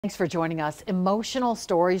Thanks for joining us. Emotional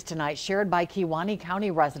stories tonight shared by Kewaunee County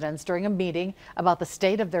residents during a meeting about the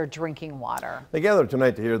state of their drinking water. They gathered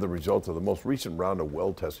tonight to hear the results of the most recent round of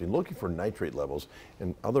well testing, looking for nitrate levels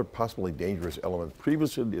and other possibly dangerous elements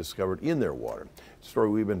previously discovered in their water. A story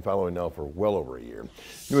we've been following now for well over a year.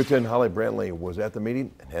 News 10 Holly Brantley was at the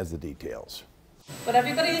meeting and has the details. But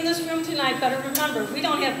everybody in this room tonight better remember, we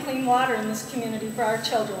don't have clean water in this community for our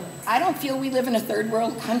children. I don't feel we live in a third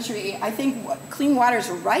world country. I think clean water is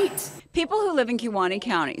a right. People who live in Kewaunee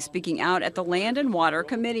County speaking out at the Land and Water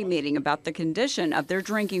Committee meeting about the condition of their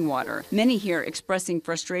drinking water. Many here expressing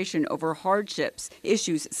frustration over hardships,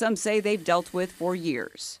 issues some say they've dealt with for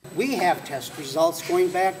years. We have test results going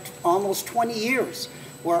back almost 20 years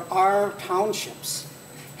where our townships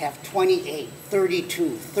have 28,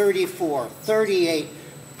 32, 34,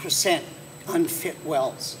 38% unfit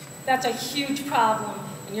wells. That's a huge problem,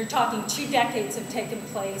 and you're talking 2 decades have taken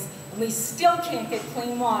place, and we still can't get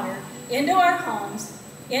clean water into our homes,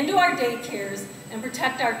 into our daycares, and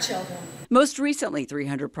protect our children. Most recently,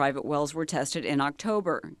 300 private wells were tested in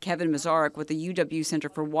October. Kevin Mazarek with the UW Center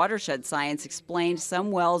for Watershed Science explained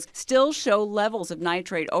some wells still show levels of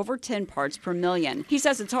nitrate over 10 parts per million. He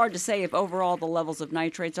says it's hard to say if overall the levels of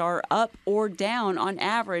nitrates are up or down on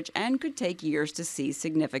average and could take years to see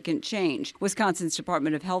significant change. Wisconsin's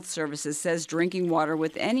Department of Health Services says drinking water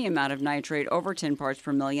with any amount of nitrate over 10 parts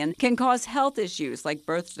per million can cause health issues like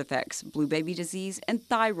birth defects, blue baby disease, and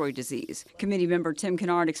thyroid disease. Committee member Tim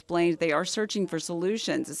Kennard explained they are searching for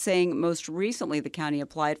solutions, saying most recently the county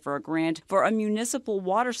applied for a grant for a municipal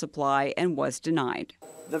water supply and was denied.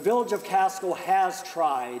 The village of Casco has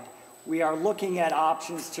tried. We are looking at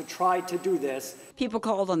options to try to do this. People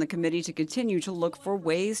called on the committee to continue to look for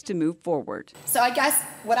ways to move forward. So I guess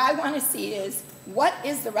what I want to see is, what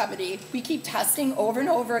is the remedy? We keep testing over and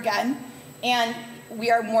over again, and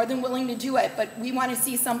we are more than willing to do it, but we want to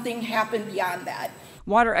see something happen beyond that.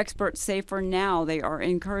 Water experts say for now they are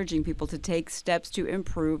encouraging people to take steps to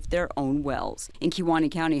improve their own wells. In Kewaunee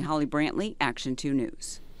County, Holly Brantley, Action 2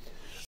 News.